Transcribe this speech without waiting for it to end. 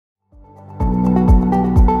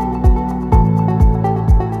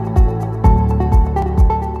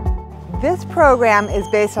program is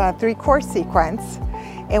based on a 3-course sequence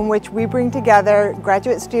in which we bring together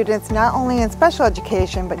graduate students not only in special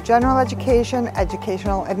education, but general education,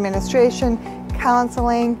 educational administration,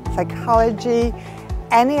 counseling, psychology,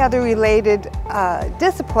 any other related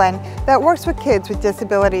discipline that works with kids with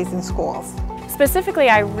disabilities in schools. Specifically,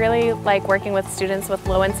 I really like working with students with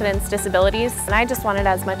low-incidence disabilities, and I just wanted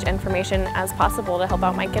as much information as possible to help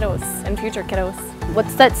out my kiddos and future kiddos. What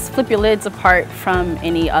sets Flip Your Lids apart from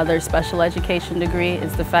any other special education degree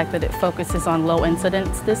is the fact that it focuses on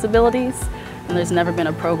low-incidence disabilities, and there's never been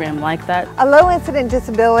a program like that. A low-incident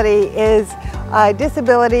disability is a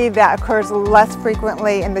disability that occurs less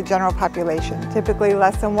frequently in the general population, typically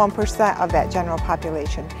less than 1% of that general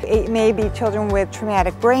population. It may be children with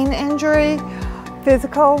traumatic brain injury,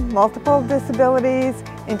 physical, multiple disabilities,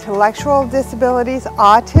 intellectual disabilities,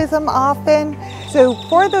 autism often. So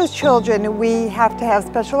for those children, we have to have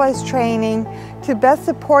specialized training to best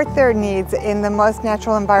support their needs in the most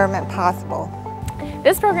natural environment possible.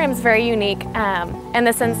 This program is very unique in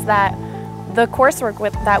the sense that the coursework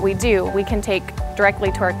that we do, we can take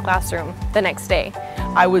directly to our classroom the next day.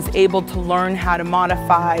 I was able to learn how to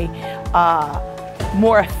modify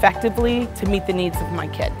more effectively to meet the needs of my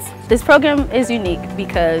kids. This program is unique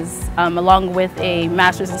because along with a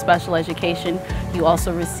master's in special education, you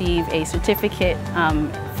also receive a certificate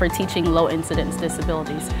for teaching low-incidence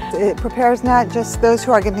disabilities. It prepares not just those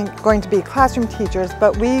who are going to be classroom teachers,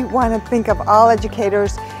 but we want to think of all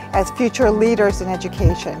educators as future leaders in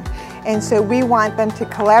education. And so we want them to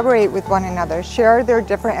collaborate with one another, share their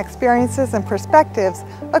different experiences and perspectives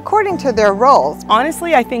according to their roles.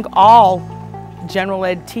 Honestly, I think all general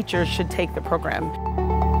ed teachers should take the program.